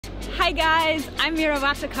Hi guys, I'm Mira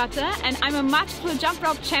Waterkotte and I'm a multiple jump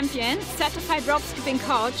rope champion, certified rope skipping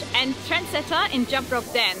coach and trendsetter in jump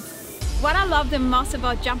rope dance. What I love the most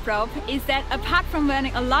about jump rope is that apart from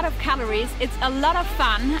burning a lot of calories, it's a lot of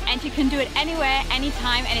fun and you can do it anywhere,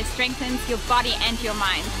 anytime, and it strengthens your body and your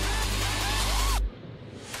mind.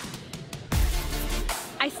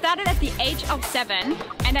 I started at the age of 7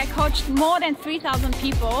 and I coached more than 3,000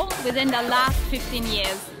 people within the last 15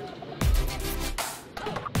 years.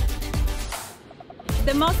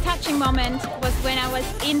 The most touching moment was when I was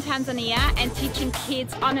in Tanzania and teaching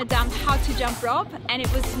kids on a dump how to jump rope, and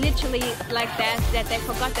it was literally like that they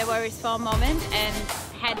forgot their worries for a moment and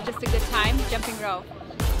had just a good time jumping rope.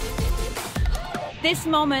 This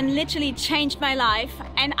moment literally changed my life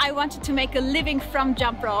and I wanted to make a living from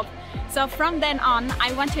jump rope. So from then on,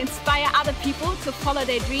 I want to inspire other people to follow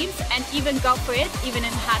their dreams and even go for it, even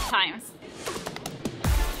in hard times.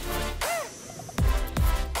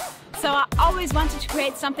 So I always wanted to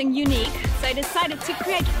create something unique, so I decided to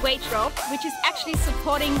create WATE ROPE, which is actually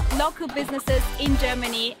supporting local businesses in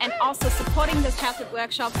Germany and also supporting the childhood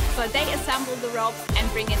workshops so they assemble the ropes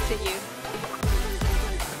and bring it to you.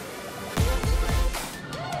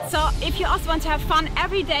 So if you also want to have fun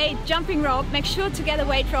every day jumping rope, make sure to get a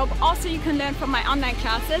WATE ROPE. Also, you can learn from my online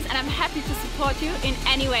classes and I'm happy to support you in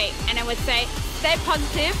any way. And I would say, stay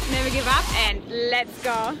positive, never give up, and let's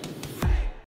go!